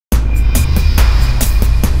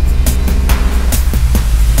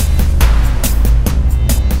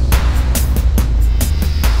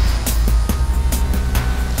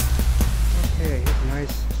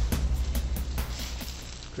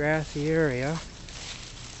grassy area.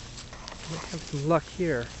 Might have some luck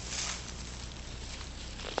here.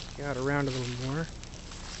 Get around a little more.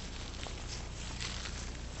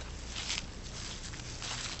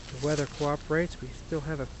 The weather cooperates. We still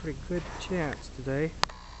have a pretty good chance today.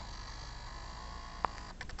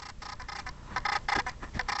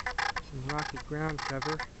 Some rocky ground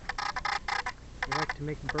cover. We like to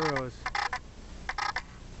make burrows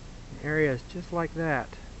in areas just like that,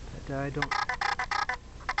 but I don't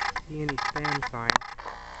see any spam sign.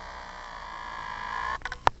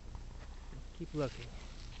 Keep looking.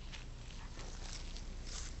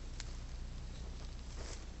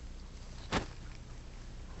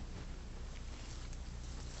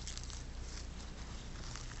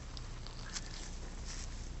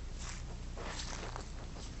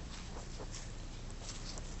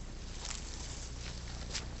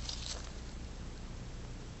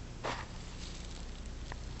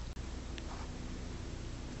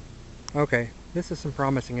 Okay, this is some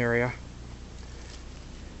promising area.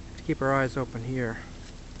 Let's keep our eyes open here.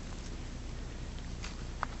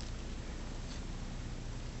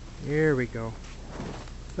 Here we go.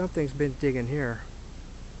 Something's been digging here.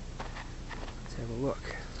 Let's have a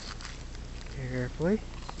look. Carefully.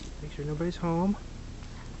 Make sure nobody's home.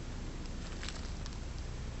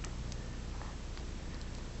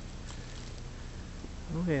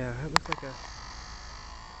 Oh yeah, that looks like a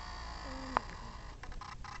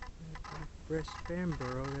fresh spam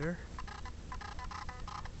burrow there.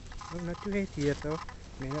 Oh, not too hasty yet though.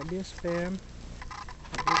 May not be a spam.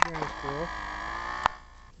 Might be a ground squirrel.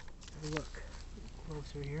 Have a look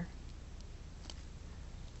closer here.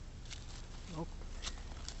 Oh,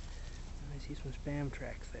 I see some spam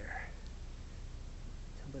tracks there.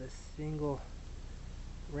 But a single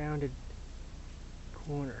rounded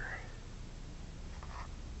corner.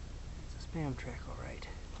 It's a spam track, all right.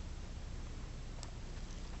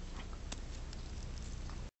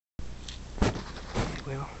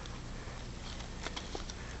 Well,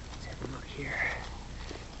 let's have a look here.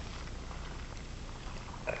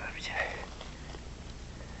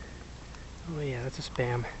 Oh yeah, that's a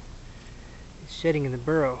spam. It's shedding in the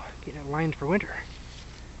burrow, getting it lined for winter.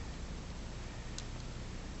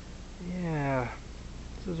 Yeah,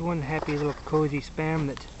 this is one happy little cozy spam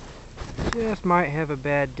that just might have a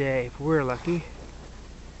bad day if we're lucky.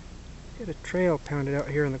 Got a trail pounded out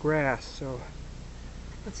here in the grass, so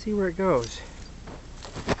let's see where it goes.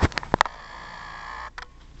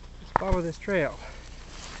 Let's follow this trail.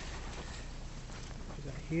 Goes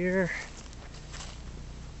out here.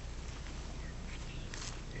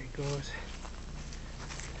 There it goes.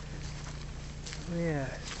 Oh yeah,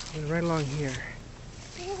 going right along here.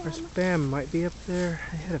 Our spam might be up there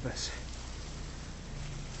ahead of us.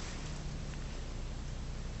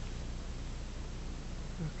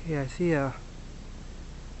 Okay, I see a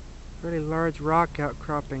really large rock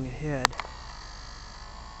outcropping ahead.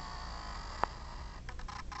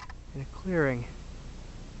 In a clearing.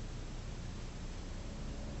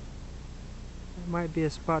 That might be a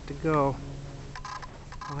spot to go.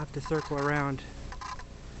 I'll have to circle around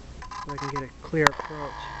so I can get a clear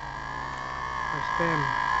approach. Our spam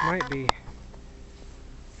might be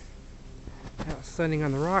out sunning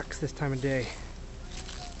on the rocks this time of day.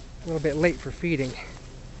 A little bit late for feeding.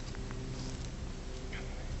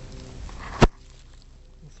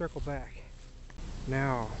 We'll circle back.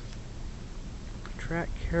 Now, track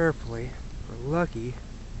carefully. If we're lucky,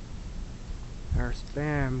 our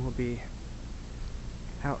spam will be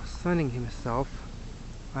out sunning himself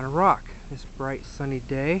on a rock this bright sunny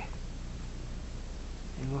day.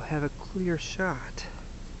 And we'll have a clear shot.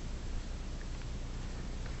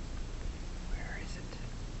 Where is it?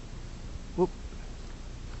 Whoop.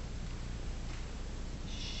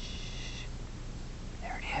 Shh.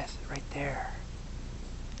 There it is, right there.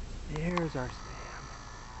 There's our spam.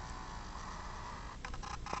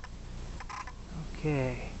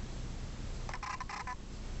 Okay.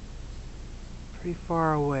 Pretty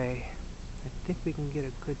far away. I think we can get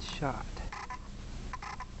a good shot.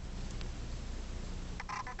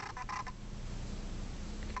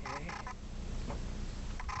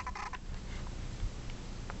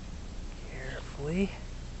 Carefully.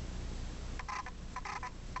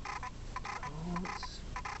 Don't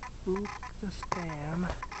spook the spam.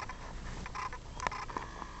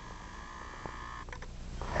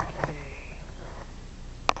 Okay.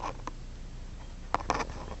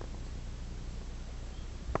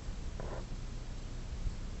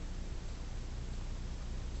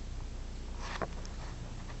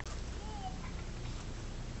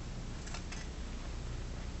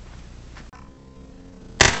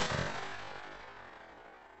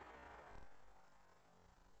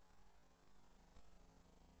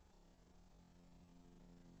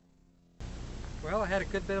 Well, I had a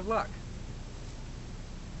good bit of luck.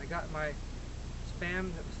 I got my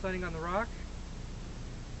spam that was sunning on the rock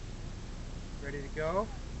ready to go.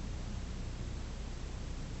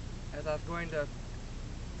 As I was going to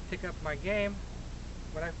pick up my game,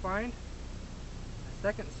 what I find? A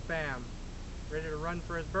second spam ready to run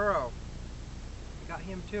for his burrow. I got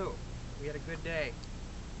him too. We had a good day.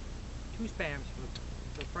 2 spams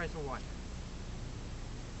for the price of 1.